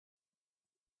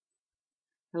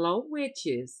Hello,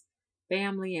 witches,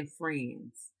 family, and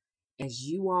friends. As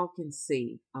you all can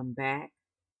see, I'm back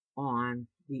on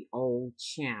the old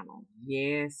channel.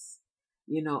 Yes,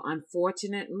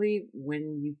 unfortunately,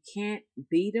 when you can't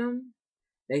beat them,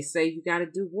 they say you got to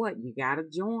do what? You got to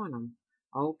join them.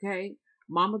 Okay?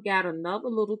 Mama got another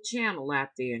little channel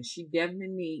out there, and she definitely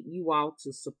need you all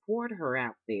to support her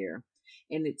out there.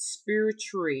 And it's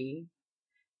Spiritually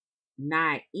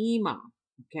Naima.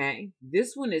 Okay,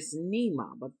 this one is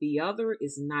Nima, but the other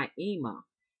is Naima.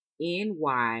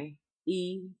 Nyemma.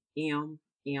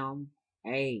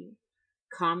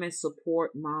 Come and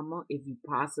support Mama if you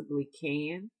possibly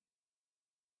can.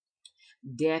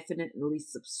 Definitely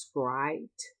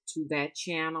subscribe to that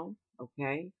channel.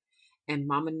 Okay, and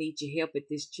Mama needs your help at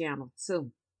this channel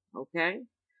too. Okay,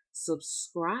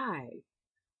 subscribe.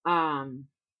 Um,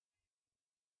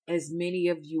 as many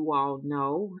of you all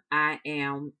know, I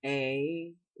am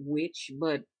a witch,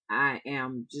 but I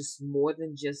am just more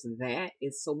than just that.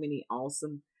 It's so many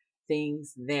awesome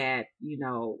things that,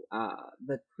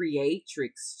 the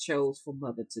creatrix chose for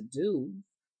mother to do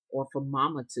or for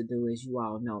mama to do, as you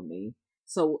all know me.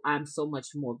 So I'm so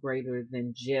much more greater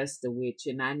than just a witch.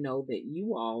 And I know that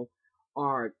you all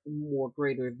are more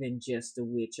greater than just a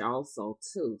witch also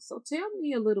too. So tell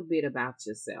me a little bit about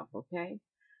yourself, okay?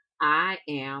 I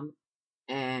am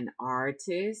an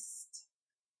artist,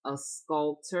 a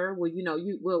sculptor.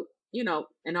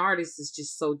 An artist is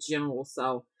just so general.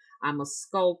 So I'm a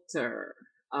sculptor,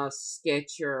 a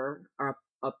sketcher,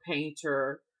 a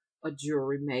painter, a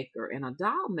jewelry maker, and a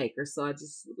doll maker. So I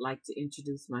just would like to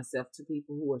introduce myself to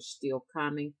people who are still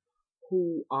coming,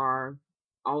 who are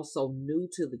also new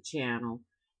to the channel,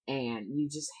 and you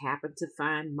just happen to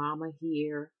find Mama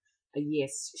here.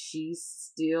 Yes, she's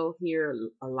still here,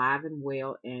 alive and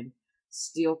well, and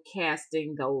still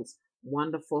casting those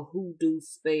wonderful hoodoo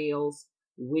spells,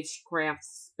 witchcraft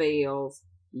spells,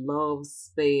 love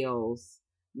spells,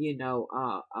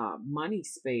 money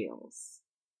spells,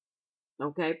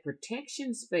 okay,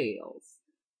 protection spells,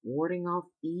 warding off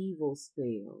evil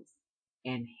spells,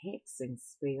 and hexing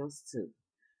spells too.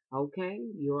 Okay,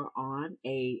 you're on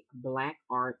a black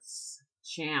arts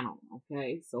channel.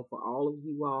 Okay, so for all of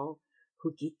you all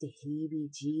who get the heebie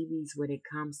jeebies when it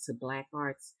comes to black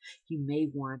arts, you may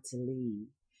want to leave.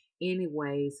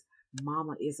 Anyways,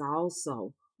 Mama is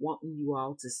also wanting you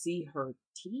all to see her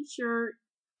t shirt.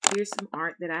 Here's some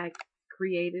art that I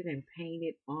created and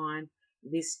painted on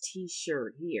this t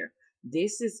shirt here.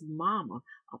 This is Mama,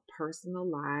 a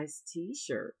personalized t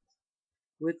shirt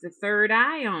with the third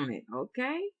eye on it,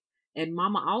 okay? And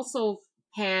Mama also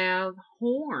have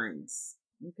horns,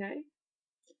 okay?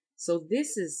 So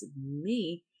this is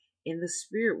me in the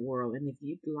spirit world. And if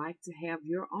you'd like to have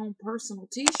your own personal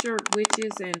t-shirt,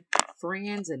 witches and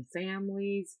friends and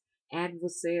families,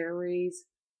 adversaries,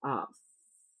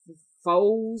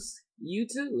 foes, you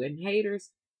too, and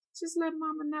haters, just let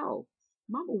Mama know.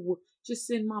 Mama will just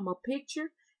send Mama a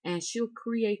picture and she'll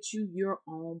create you your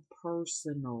own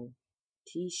personal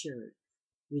t-shirt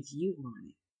with you on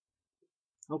it.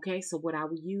 Okay, so what I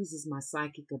will use is my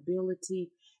psychic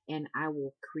ability and I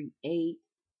will create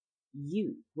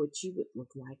you what you would look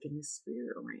like in the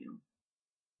spirit realm.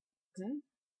 Okay.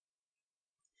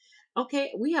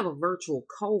 Okay, we have a virtual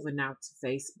coven out to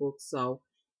Facebook, so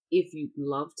if you'd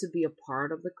love to be a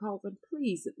part of the coven,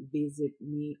 please visit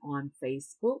me on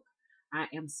Facebook. I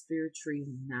am Spiritually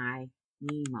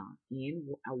Nyemma,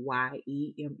 Nyemma.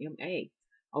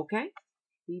 Okay,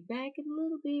 be back in a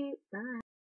little bit. Bye.